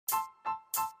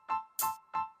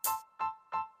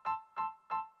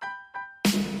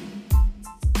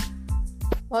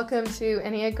Welcome to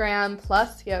Enneagram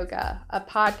Plus Yoga, a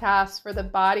podcast for the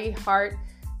body, heart,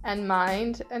 and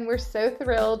mind. And we're so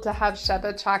thrilled to have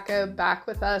Sheaba Chacko back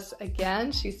with us again.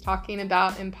 She's talking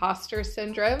about imposter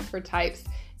syndrome for types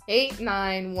 8,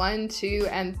 9, 1, 2,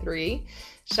 and 3.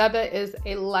 Sheaba is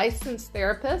a licensed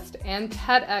therapist and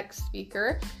TEDx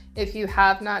speaker. If you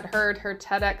have not heard her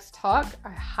TEDx talk, I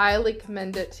highly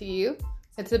commend it to you.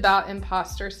 It's about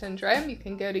imposter syndrome. You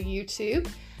can go to YouTube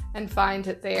and find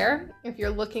it there. If you're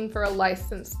looking for a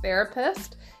licensed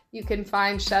therapist, you can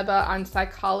find Sheaba on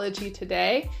Psychology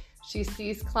Today. She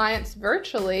sees clients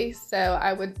virtually, so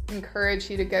I would encourage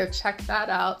you to go check that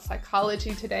out.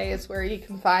 Psychology Today is where you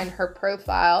can find her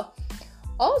profile.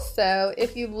 Also,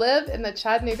 if you live in the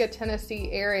Chattanooga, Tennessee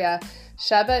area,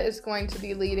 Sheaba is going to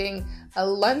be leading a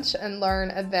Lunch and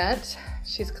Learn event.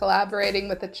 She's collaborating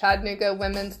with the Chattanooga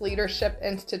Women's Leadership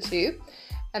Institute.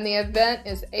 And the event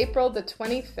is April the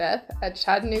 25th at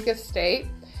Chattanooga State.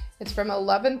 It's from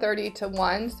 11:30 to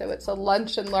 1, so it's a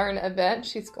lunch and learn event.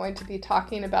 She's going to be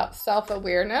talking about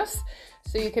self-awareness.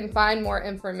 So you can find more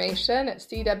information at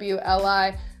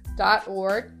cwli.org.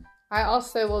 I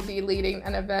also will be leading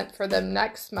an event for them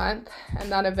next month,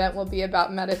 and that event will be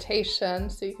about meditation.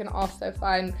 So you can also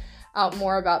find out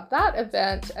more about that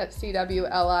event at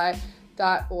cwli.org.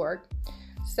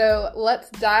 So let's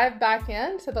dive back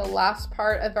into the last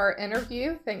part of our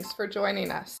interview. Thanks for joining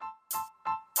us.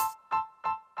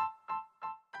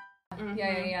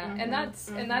 Yeah. And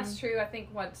that's true. I think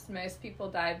once most people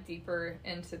dive deeper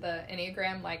into the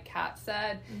Enneagram, like Kat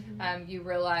said, you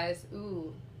realize,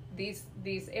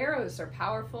 these arrows are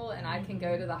powerful, and I can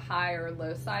go to the high or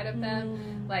low side of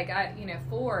them. Like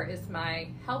 4 is my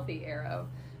healthy arrow,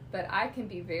 but I can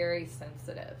be very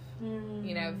sensitive,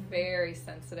 very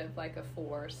sensitive like a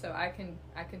 4. So I can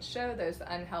show those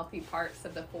unhealthy parts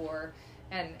of the 4,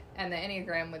 and the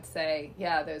Enneagram would say,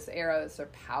 yeah, those arrows are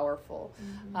powerful.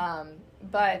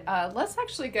 But let's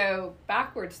actually go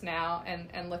backwards now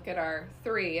and look at our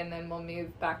 3, and then we'll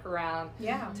move back around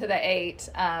to the 8.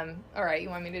 All right, you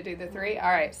want me to do the 3? All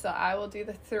right, so I will do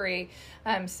the 3.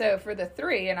 So for the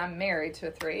 3, and I'm married to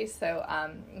a 3, so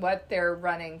what they're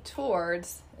running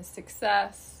towards is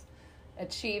success,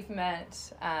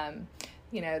 achievement.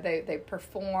 They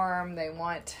perform, they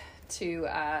want to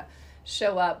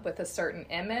show up with a certain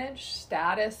image.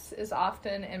 Status is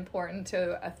often important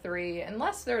to a 3,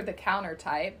 unless they're the counter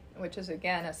type, which is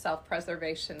again a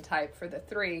self-preservation type for the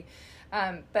 3.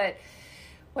 But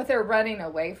what they're running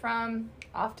away from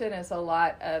often is a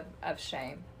lot of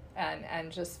shame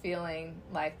and just feeling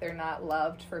like they're not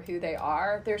loved for who they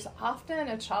are. There's often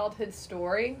a childhood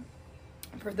story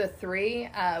for the 3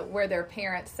 where their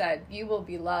parents said, you will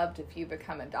be loved if you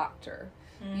become a doctor.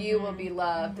 You will be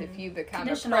loved if you become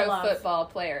a pro football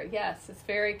player. Yes, it's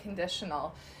very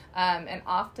conditional. And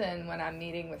often when I'm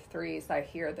meeting with 3s, I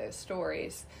hear those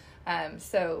stories.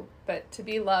 But to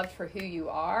be loved for who you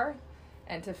are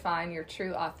and to find your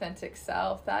true authentic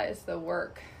self, that is the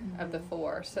work of the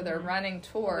 4. So they're running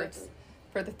towards,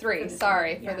 for the 3,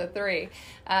 for the 3.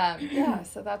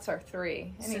 So that's our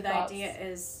 3. Any so thoughts? The idea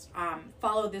is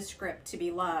follow the script to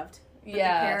be loved. But the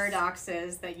paradox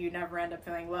is that you never end up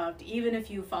feeling loved, even if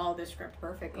you follow the script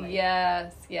perfectly.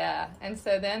 Yes, yeah. And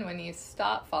so then when you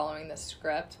stop following the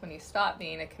script, when you stop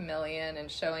being a chameleon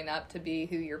and showing up to be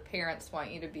who your parents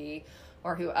want you to be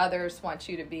or who others want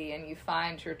you to be, and you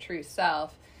find your true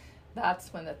self,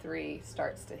 that's when the 3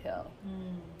 starts to heal.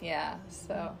 Yeah,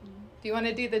 so do you want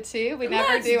to do the 2? We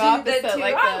never do opposite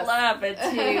like this. I love it,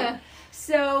 2.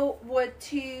 So what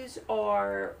 2s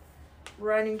are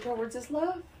running towards is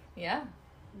love. Yeah.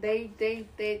 They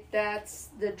that's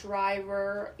the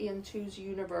driver in 2's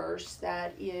universe.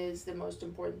 That is the most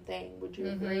important thing. Would you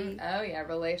agree? Oh yeah,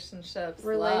 relationships.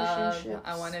 Love.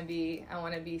 I want to be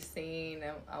seen.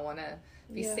 I want to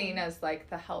be seen as like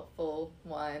the helpful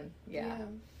one. Yeah.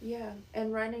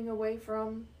 And running away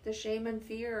from the shame and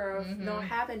fear of not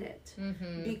having it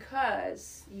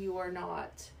because you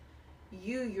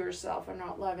yourself are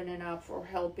not loving enough or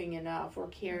helping enough or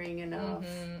caring enough.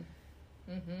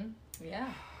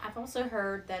 Yeah. I've also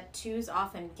heard that 2s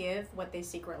often give what they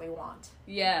secretly want.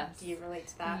 Yes. Do you relate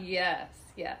to that? Yes.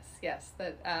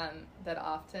 That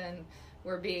often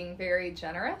we're being very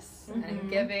generous and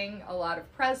giving a lot of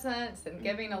presents and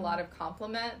giving a lot of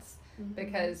compliments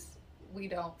because we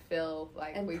don't feel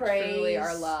like we truly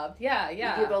are loved. Yeah. You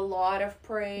give a lot of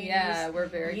praise. Yeah, we're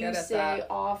very good at that. You say,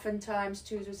 oftentimes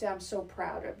 2s will say, I'm so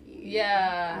proud of you.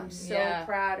 Yeah. I'm so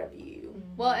proud of you.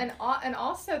 Well, and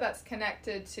also that's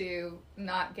connected to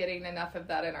not getting enough of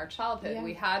that in our childhood.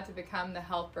 We had to become the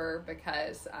helper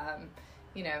because,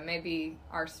 you know, maybe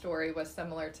our story was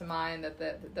similar to mine, that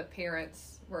the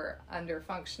parents were under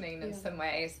functioning in some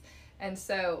ways. And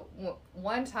so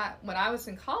one time when I was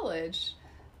in college,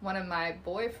 one of my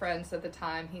boyfriends at the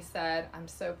time, he said, "I'm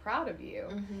so proud of you."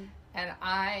 And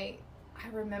I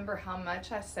remember how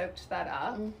much I soaked that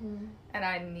up, and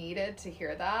I needed to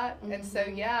hear that. And so,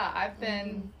 yeah, I've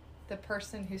been the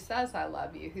person who says I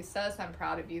love you, who says I'm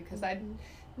proud of you, because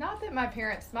not that my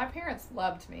parents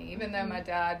loved me, even though my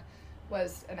dad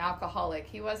was an alcoholic.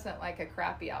 He wasn't like a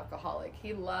crappy alcoholic.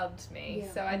 He loved me.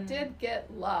 So I did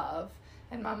get love,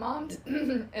 and my mom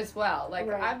as well. Like,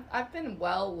 I've been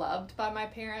well loved by my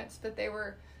parents, but it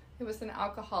was an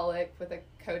alcoholic with a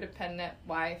codependent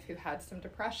wife who had some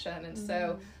depression, and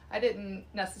so I didn't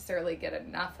necessarily get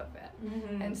enough of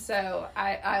it. And so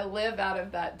I live out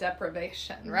of that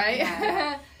deprivation, right?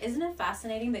 Yeah. Isn't it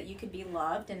fascinating that you could be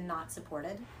loved and not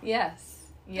supported? Yes.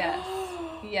 Yes.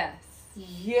 Yes.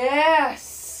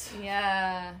 Yes.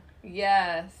 Yeah.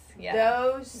 Yes. Yeah.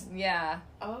 Those. Yeah.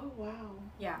 Oh, wow.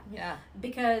 Yeah. Yeah.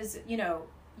 Because, you know,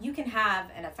 you can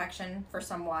have an affection for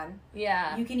someone.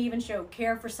 Yeah. You can even show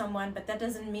care for someone, but that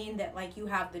doesn't mean that, like, you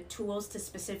have the tools to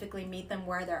specifically meet them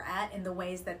where they're at in the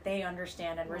ways that they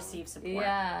understand and receive support.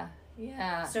 Yeah.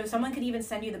 Yeah. So someone could even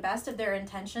send you the best of their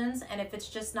intentions, and if it's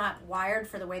just not wired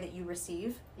for the way that you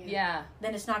receive,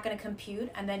 then it's not going to compute,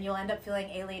 and then you'll end up feeling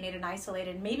alienated and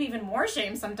isolated, maybe even more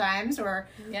shame sometimes, or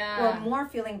more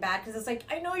feeling bad, because it's like,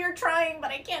 I know you're trying,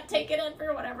 but I can't take it in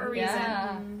for whatever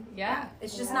reason. Yeah.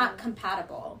 It's just not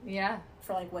compatible. Yeah.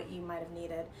 For like what you might have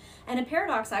needed. And a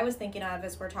paradox I was thinking of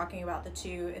as we're talking about the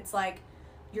two, it's like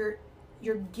you're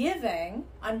giving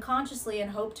unconsciously and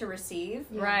hope to receive.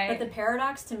 Right. But the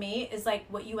paradox to me is like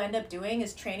what you end up doing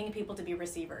is training people to be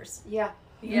receivers. Yeah.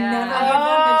 You never give them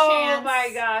the chance. Oh my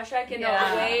gosh, I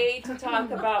cannot wait to talk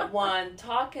about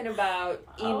talking about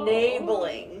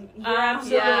enabling. You're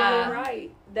absolutely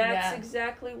right. That's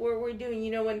exactly what we're doing.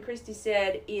 You know, when Christy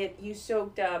said you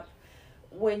soaked up,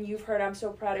 when you've heard I'm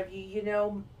so proud of you, you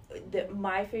know,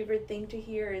 my favorite thing to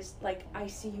hear is like, I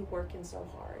see you working so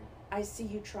hard. I see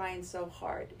you trying so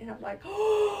hard. And I'm like,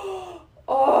 oh,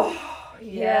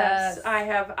 yes. I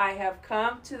have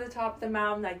come to the top of the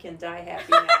mountain. I can die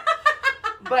happy now.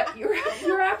 But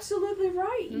you're absolutely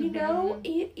right. You know,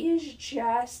 it is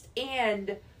just,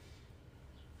 and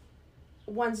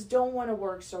ones don't want to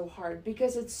work so hard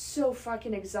because it's so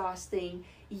fucking exhausting.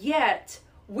 Yet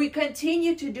we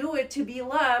continue to do it to be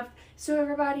loved, so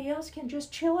everybody else can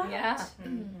just chill out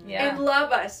and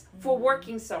love us for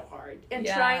working so hard and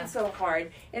trying so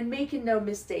hard and making no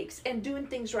mistakes and doing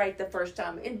things right the first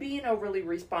time and being overly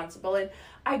responsible. And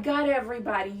I got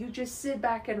everybody. You just sit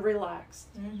back and relax.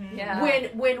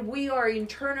 When we are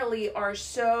internally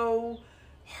so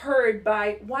hurt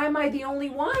by, why am I the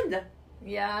only one?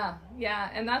 Yeah.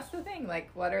 And that's the thing. Like,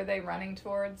 what are they running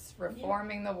towards?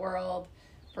 Reforming the world,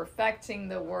 perfecting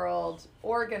the world,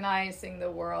 organizing the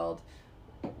world.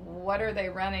 What are they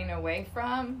running away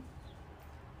from?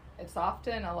 It's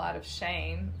often a lot of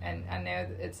shame, and I know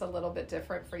it's a little bit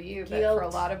different for you, but for a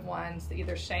lot of ones,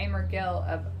 either shame or guilt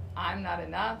of, I'm not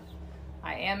enough,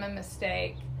 I am a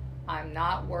mistake, I'm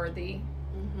not worthy.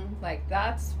 Like,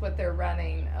 that's what they're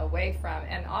running away from.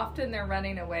 And often they're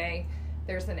running away,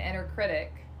 there's an inner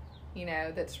critic, you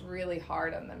know, that's really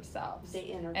hard on themselves.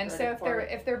 And so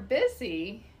if they're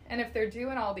busy and if they're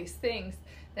doing all these things,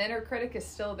 the inner critic is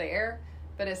still there,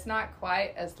 but it's not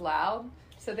quite as loud,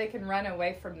 so they can run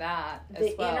away from that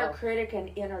as well. The inner critic and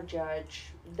inner judge,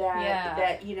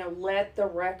 that you know, let the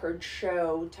record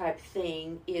show type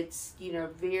thing. It's, you know,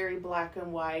 very black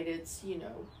and white. It's, you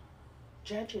know,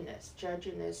 judging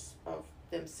us of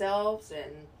themselves,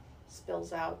 and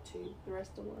spills out to the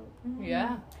rest of the world.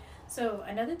 Yeah. So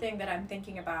another thing that I'm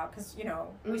thinking about, because, you know,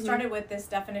 we started with this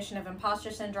definition of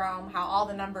imposter syndrome, how all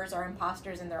the numbers are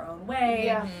imposters in their own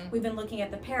way. We've been looking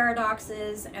at the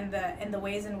paradoxes and the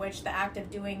ways in which the act of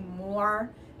doing more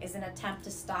is an attempt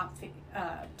to stop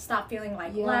feeling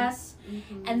like less.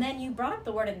 And then you brought up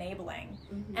the word enabling.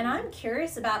 And I'm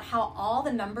curious about how all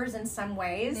the numbers in some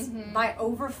ways, by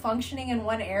over-functioning in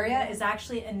one area, is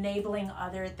actually enabling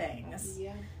other things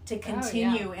to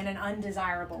continue in an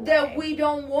undesirable way. That we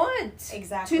don't want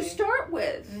to start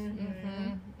with.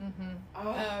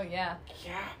 Oh, yeah.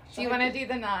 Do you want to do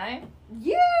the 9?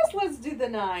 Yes, let's do the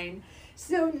 9.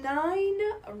 So 9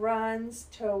 runs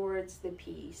towards the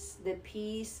peace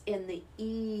and the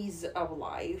ease of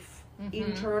life,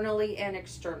 internally and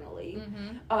externally.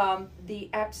 The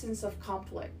absence of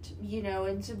conflict, you know,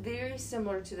 and it's very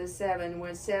similar to the 7,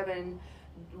 when 7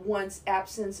 wants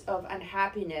absence of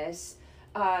unhappiness.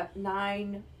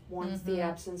 9 wants the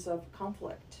absence of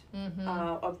conflict,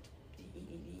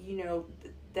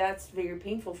 that's very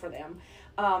painful for them.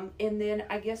 And then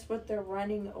I guess what they're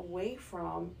running away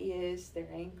from is their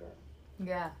anger.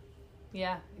 Yeah,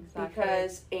 exactly.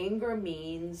 Because anger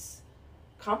means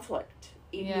conflict.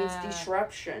 It means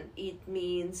disruption. It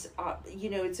means,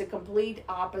 it's a complete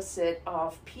opposite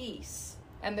of peace.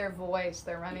 And their voice,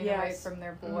 they're running away from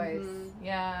their voice.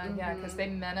 Because they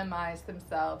minimize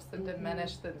themselves and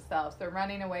diminish themselves. They're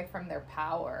running away from their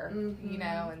power,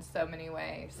 in so many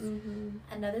ways.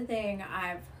 Another thing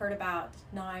I've heard about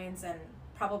nines, and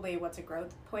probably what's a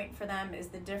growth point for them, is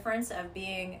the difference of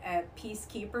being a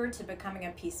peacekeeper to becoming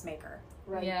a peacemaker.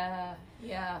 Right.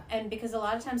 Yeah. And because a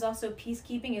lot of times also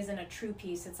peacekeeping isn't a true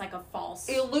peace. It's like a false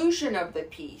illusion of the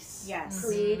peace. Yes.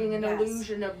 Creating an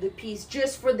illusion of the peace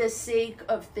just for the sake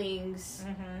of things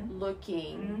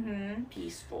looking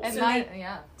peaceful. And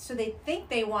so they think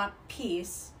they want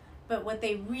peace, but what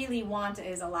they really want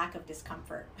is a lack of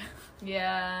discomfort.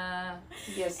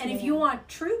 Yes. And if you want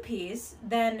true peace,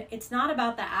 then it's not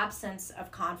about the absence of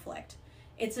conflict.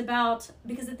 It's about,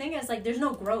 because the thing is, like, there's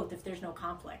no growth if there's no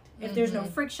conflict. If there's no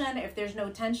friction, if there's no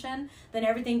tension, then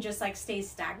everything just, like, stays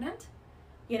stagnant,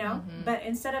 But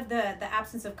instead of the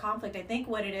absence of conflict, I think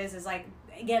what it is, like,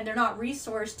 again, they're not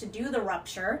resourced to do the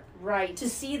rupture. Right. To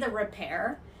see the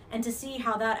repair, and to see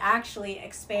how that actually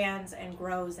expands and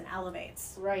grows and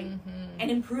elevates. Right. And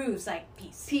improves, like,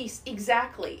 peace. Peace,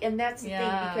 exactly. And that's the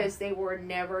thing, because they were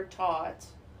never taught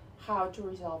how to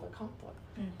resolve a conflict.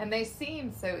 And they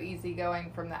seem so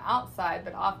easygoing from the outside,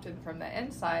 but often from the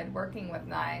inside, working with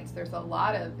nines, there's a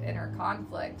lot of inner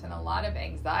conflict and a lot of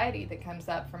anxiety that comes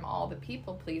up from all the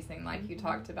people pleasing, like you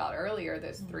talked about earlier,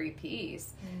 those 3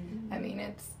 Ps. I mean,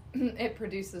 it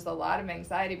produces a lot of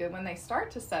anxiety, but when they start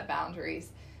to set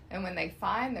boundaries and when they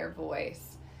find their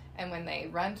voice and when they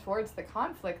run towards the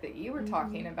conflict that you were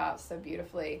talking about so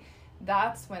beautifully,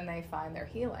 that's when they find their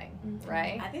healing,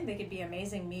 right? I think they could be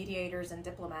amazing mediators and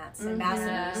diplomats,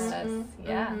 ambassadors.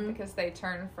 Because they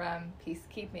turn from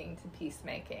peacekeeping to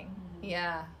peacemaking.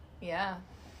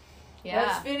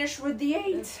 Let's finish with the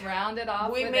 8. Let's round it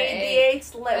off we with made the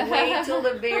 8s. Wait till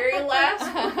the very last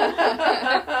one.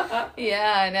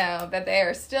 I know, but they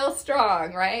are still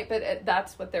strong, right? But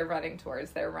that's what they're running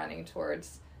towards. They're running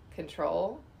towards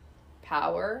control,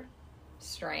 power,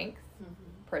 strength,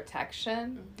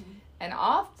 protection. And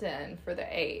often for the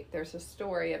 8, there's a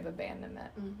story of abandonment.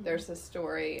 There's a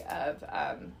story of,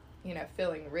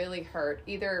 feeling really hurt,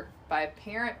 either by a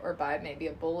parent or by maybe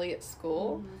a bully at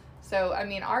school. So, I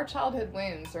mean, our childhood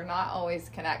wounds are not always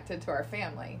connected to our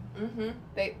family.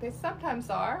 They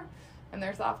sometimes are, and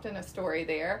there's often a story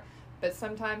there. But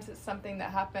sometimes it's something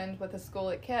that happened with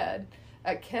a kid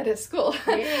at school.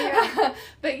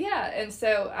 But and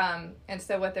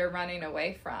so what they're running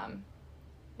away from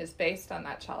is based on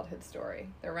that childhood story.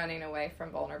 They're running away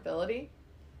from vulnerability.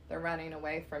 They're running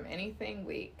away from anything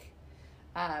weak.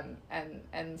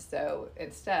 And so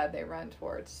instead they run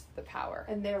towards the power.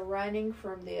 And they're running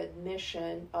from the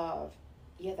admission of,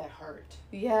 that hurt.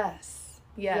 Yes,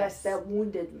 that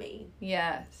wounded me.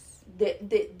 Yes.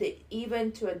 The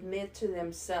even to admit to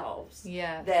themselves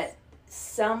that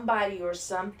somebody or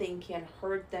something can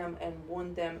hurt them and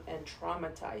wound them and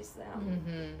traumatize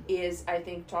them is, I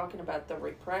think, talking about the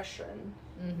repression.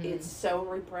 It's so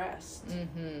repressed.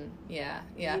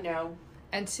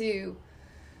 And to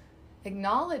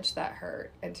acknowledge that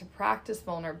hurt and to practice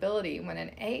vulnerability. When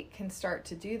an 8 can start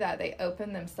to do that, they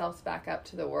open themselves back up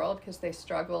to the world because they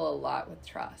struggle a lot with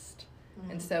trust.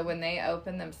 And so when they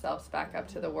open themselves back up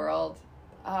to the world,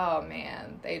 oh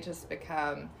man, they just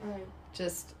become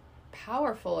just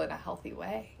powerful in a healthy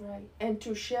way. Right. And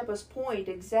to Sheba's point,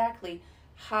 exactly,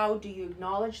 how do you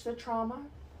acknowledge the trauma?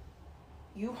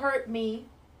 You hurt me.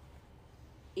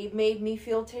 It made me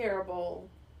feel terrible.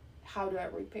 How do I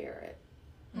repair it?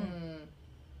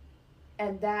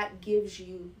 And that gives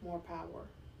you more power.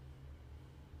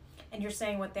 And you're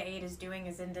saying what the 8 is doing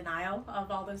is in denial of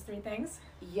all those 3 things?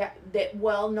 Yeah.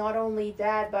 Not only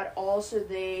that, but also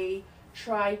they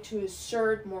try to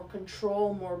assert more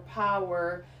control, more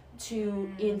power, to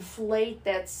inflate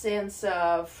that sense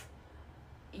of,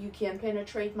 you can't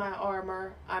penetrate my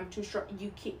armor, I'm too strong,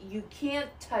 you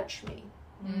can't touch me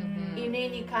in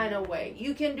any kind of way.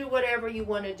 You can do whatever you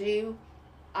want to do,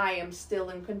 I am still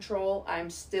in control, I'm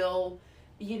still,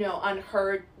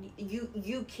 unhurt.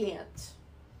 You can't.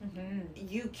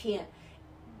 You can't.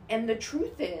 And the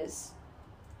truth is,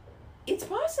 it's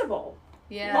possible.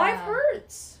 Life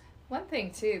hurts. One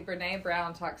thing too, Brene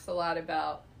Brown talks a lot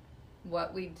about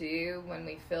what we do when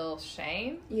we feel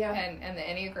shame. And the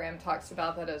Enneagram talks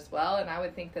about that as well. And I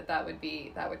would think that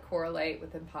would correlate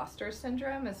with imposter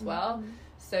syndrome as well.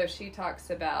 So she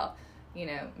talks about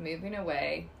moving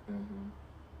away,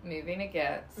 moving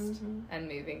against, and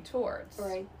moving towards.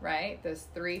 Right? Those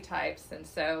 3 types. And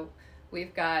so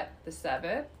we've got the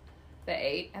 7, the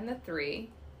 8, and the 3,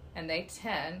 and they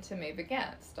tend to move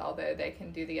against, although they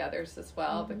can do the others as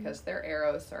well because their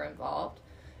arrows are involved.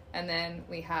 And then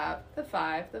we have the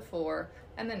 5, the 4,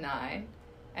 and the 9,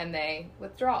 and they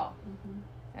withdraw.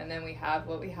 And then we have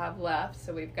what we have left.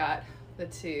 So we've got the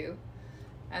 2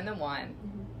 and the 1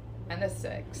 and the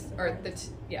 6, or the 2,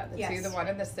 the 1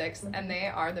 and the 6, and they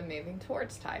are the moving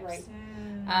towards types.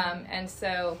 And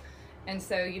so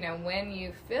when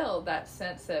you feel that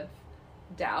sense of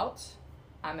doubt,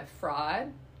 I'm a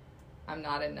fraud, I'm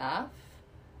not enough,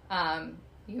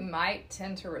 you might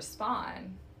tend to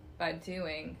respond by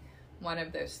doing one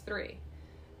of those 3.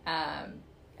 And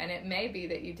it may be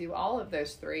that you do all of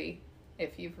those 3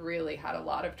 if you've really had a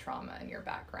lot of trauma in your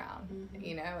background.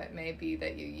 It may be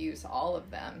that you use all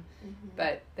of them,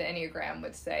 but the Enneagram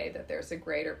would say that there's a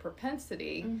greater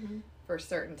propensity for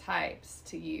certain types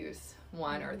to use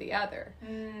one or the other.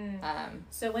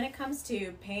 So when it comes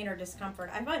to pain or discomfort,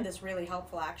 I find this really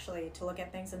helpful actually to look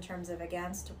at things in terms of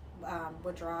against,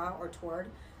 withdraw, or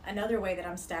toward. Another way that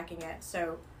I'm stacking it,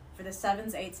 so for the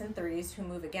 7s, 8s, and 3s who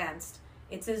move against,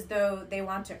 it's as though they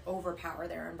want to overpower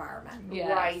their environment,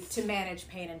 to manage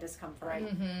pain and discomfort.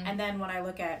 And then when I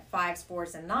look at 5s,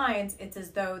 4s, and 9s, it's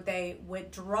as though they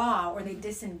withdraw or they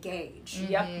disengage.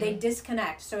 They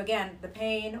disconnect. So again, the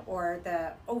pain or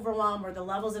the overwhelm or the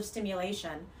levels of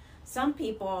stimulation, some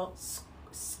people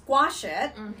squash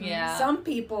it. Some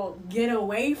people get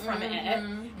away from it,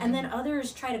 and then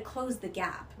others try to close the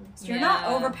gap. So you're not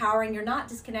overpowering, you're not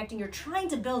disconnecting, you're trying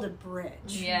to build a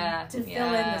bridge to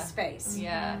fill in the space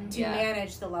to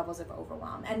manage the levels of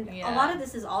overwhelm. And a lot of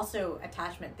this is also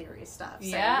attachment theory stuff. So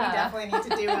we definitely need to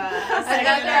do a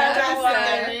second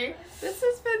attachment theory. This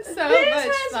has been so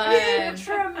much fun. This has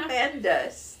been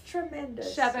tremendous.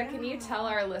 Sheaba, can you tell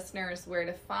our listeners where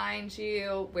to find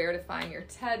you, where to find your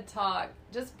TED Talk?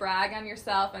 Just brag on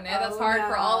yourself. I know that's hard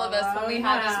for all of us when we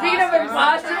have this. Speaking of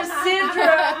imposter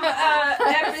syndrome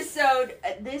episode,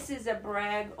 this is a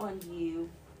brag on you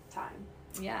time.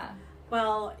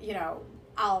 Well,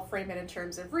 I'll frame it in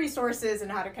terms of resources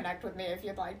and how to connect with me if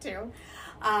you'd like to.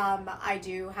 I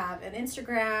do have an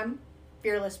Instagram,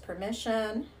 Fearless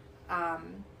Permission.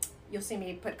 You'll see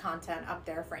me put content up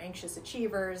there for anxious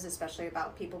achievers, especially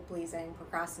about people-pleasing,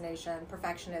 procrastination,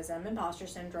 perfectionism, imposter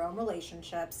syndrome,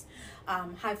 relationships,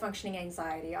 high-functioning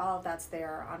anxiety. All of that's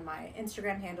there on my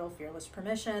Instagram handle, Fearless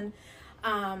Permission.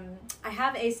 I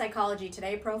have a Psychology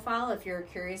Today profile if you're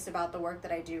curious about the work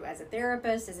that I do as a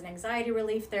therapist, as an anxiety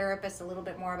relief therapist, a little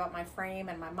bit more about my frame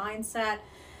and my mindset.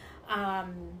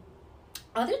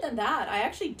 Other than that, I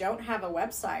actually don't have a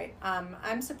website.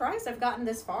 I'm surprised I've gotten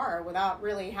this far without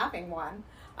really having one.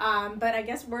 But I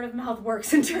guess word of mouth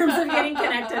works in terms of getting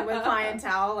connected with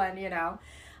clientele, and,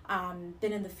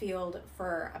 been in the field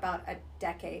for about a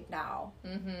decade now,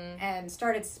 and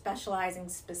started specializing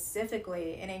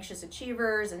specifically in anxious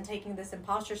achievers and taking this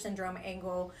imposter syndrome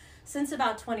angle since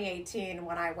about 2018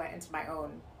 when I went into my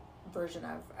own version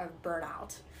of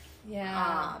burnout.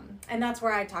 And that's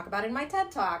where I talk about in my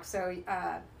TED Talk. So,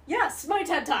 yes, my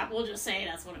TED Talk, we'll just say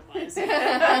that's what it was. You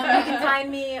can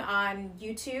find me on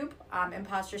YouTube,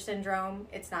 Imposter Syndrome.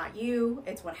 It's not you,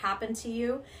 it's what happened to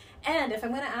you. And if I'm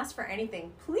going to ask for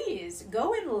anything, please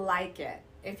go and like it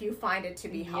if you find it to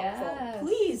be helpful.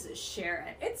 Please share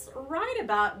it. It's right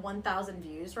about 1,000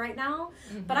 views right now,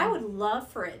 but I would love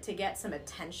for it to get some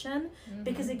attention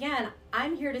because, again,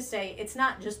 I'm here to say it's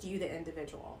not just you, the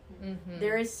individual.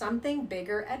 There is something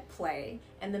bigger at play,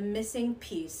 and the missing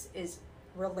piece is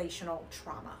relational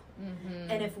trauma.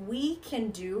 And if we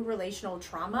can do relational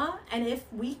trauma, and if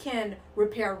we can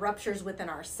repair ruptures within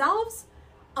ourselves,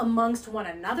 amongst one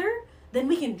another, then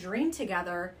we can dream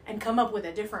together and come up with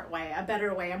a different way, a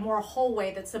better way, a more whole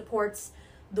way that supports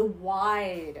the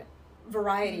wide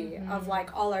variety of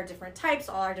like all our different types,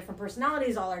 all our different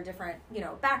personalities, all our different,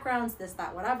 backgrounds, this,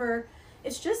 that, whatever.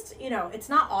 It's just, it's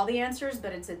not all the answers,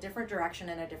 but it's a different direction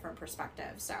and a different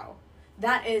perspective. So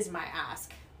that is my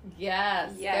ask.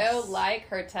 Yes. Go like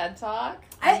her TED Talk.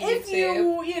 If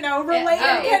you, relate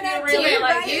and connect to it,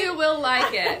 right? You will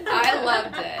like it. I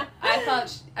loved it.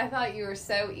 I thought you were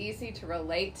so easy to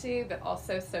relate to, but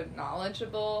also so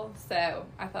knowledgeable. So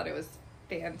I thought it was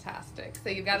fantastic. So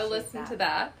you've got to listen to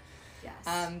that.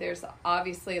 Yes. There's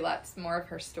obviously lots more of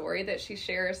her story that she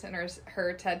shares in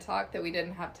her TED Talk that we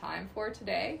didn't have time for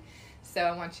today. So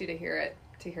I want you to hear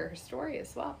her story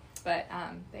as well. But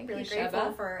thank you, Sheaba. Really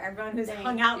grateful for everyone who's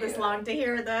hung out this long to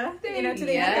hear to the end of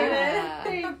it.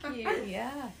 Thank you.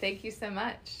 Yeah, thank you so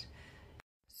much.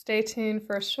 Stay tuned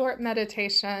for a short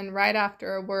meditation right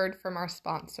after a word from our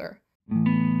sponsor.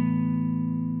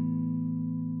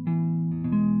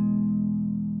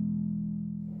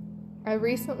 I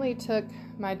recently took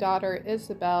my daughter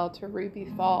Isabel to Ruby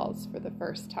Falls for the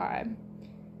first time.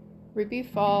 Ruby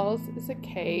Falls is a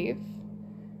cave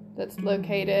that's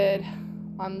located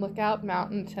on Lookout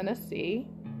Mountain, Tennessee.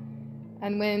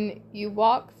 And when you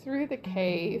walk through the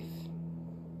cave,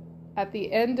 at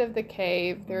the end of the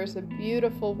cave, there's a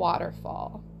beautiful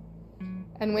waterfall.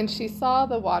 And when she saw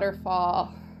the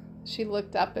waterfall, she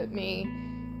looked up at me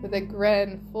with a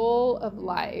grin full of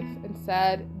life and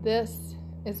said, "This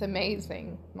is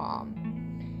amazing,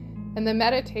 Mom." And the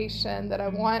meditation that I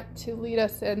want to lead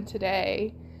us in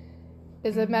today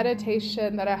is a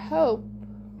meditation that I hope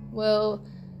will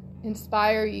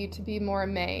inspire you to be more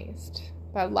amazed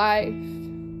by life,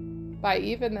 by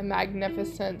even the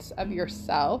magnificence of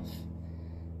yourself,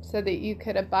 so that you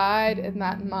could abide in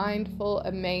that mindful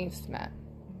amazement.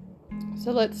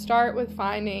 So let's start with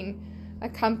finding a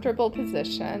comfortable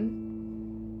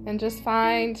position and just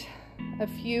find a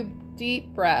few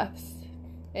deep breaths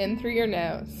in through your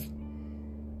nose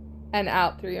and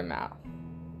out through your mouth.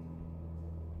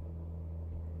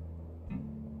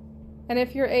 And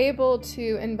if you're able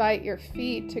to invite your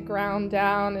feet to ground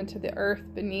down into the earth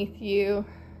beneath you,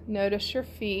 notice your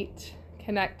feet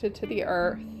connected to the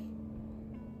earth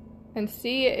and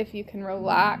see if you can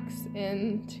relax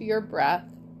into your breath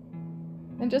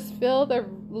and just feel the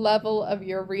level of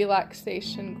your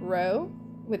relaxation grow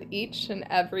with each and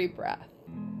every breath.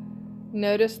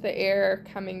 Notice the air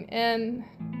coming in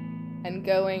and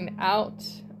going out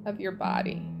of your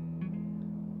body.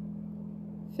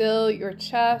 Feel your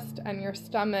chest and your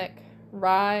stomach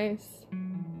rise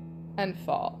and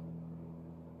fall.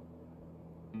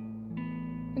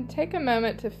 And take a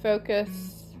moment to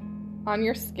focus on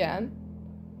your skin.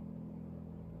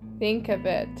 Think of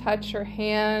it. Touch your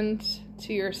hand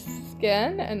to your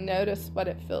skin and notice what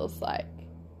it feels like.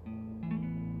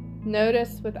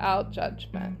 Notice without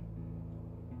judgment.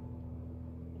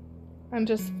 And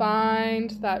just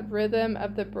find that rhythm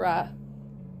of the breath.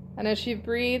 And as you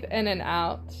breathe in and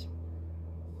out,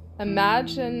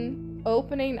 imagine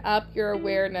opening up your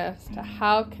awareness to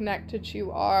how connected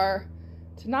you are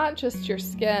to not just your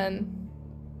skin,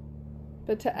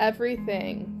 but to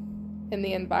everything in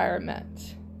the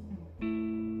environment.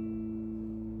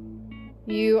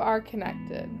 You are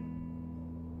connected.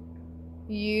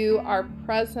 You are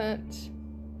present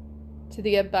to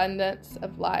the abundance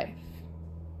of life.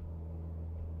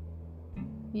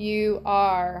 You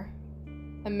are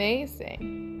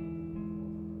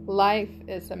amazing. Life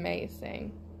is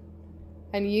amazing.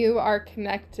 And you are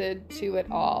connected to it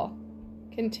all.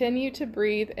 Continue to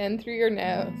breathe in through your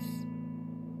nose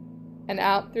and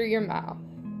out through your mouth.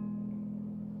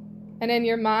 And in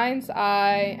your mind's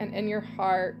eye and in your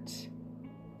heart,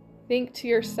 think to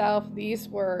yourself these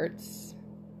words: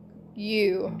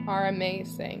 you are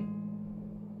amazing.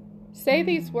 Say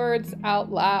these words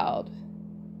out loud.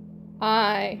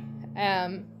 I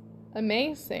am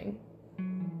amazing.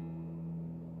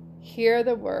 Hear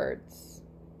the words.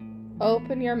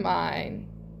 Open your mind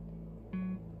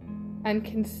and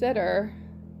consider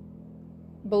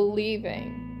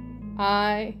believing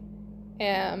I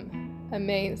am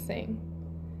amazing.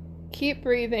 Keep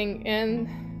breathing in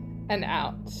and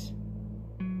out.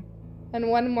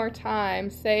 And one more time,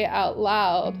 say out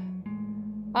loud,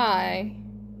 I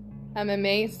am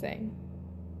amazing.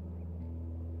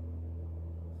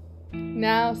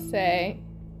 Now say,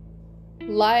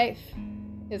 life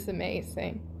is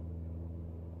amazing.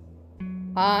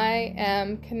 I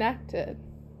am connected.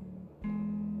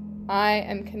 I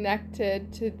am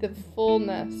connected to the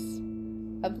fullness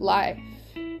of life.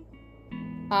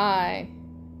 I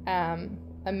am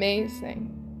amazing.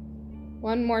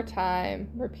 One more time,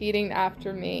 repeating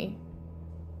after me.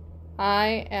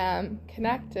 I am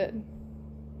connected.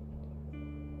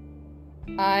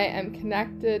 I am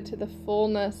connected to the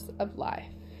fullness of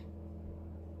life.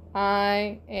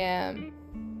 I am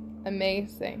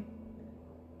amazing.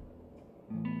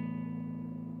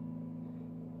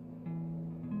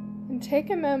 And take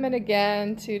a moment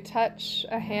again to touch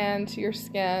a hand to your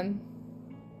skin,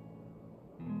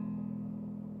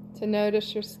 to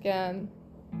notice your skin,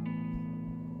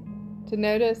 to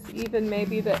notice even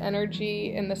maybe the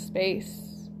energy in the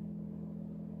space.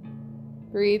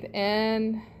 Breathe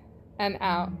in and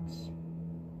out.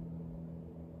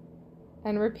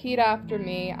 And repeat after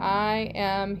me, I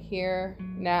am here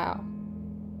now.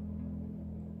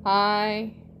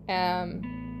 I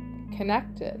am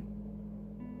connected.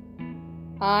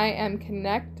 I am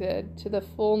connected to the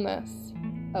fullness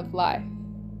of life.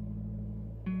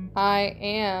 I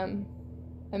am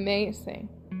amazing.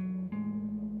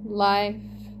 Life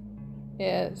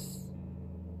is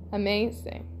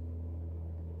amazing.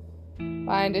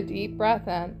 Find a deep breath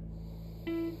in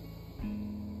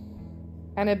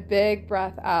and a big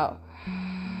breath out.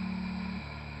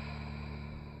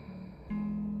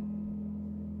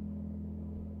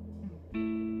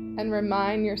 And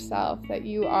remind yourself that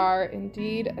you are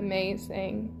indeed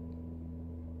amazing.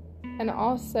 And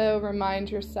also remind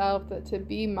yourself that to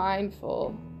be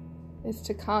mindful is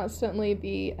to constantly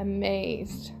be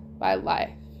amazed by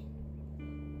life.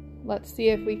 Let's see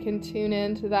if we can tune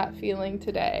into that feeling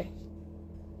today.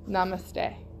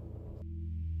 Namaste.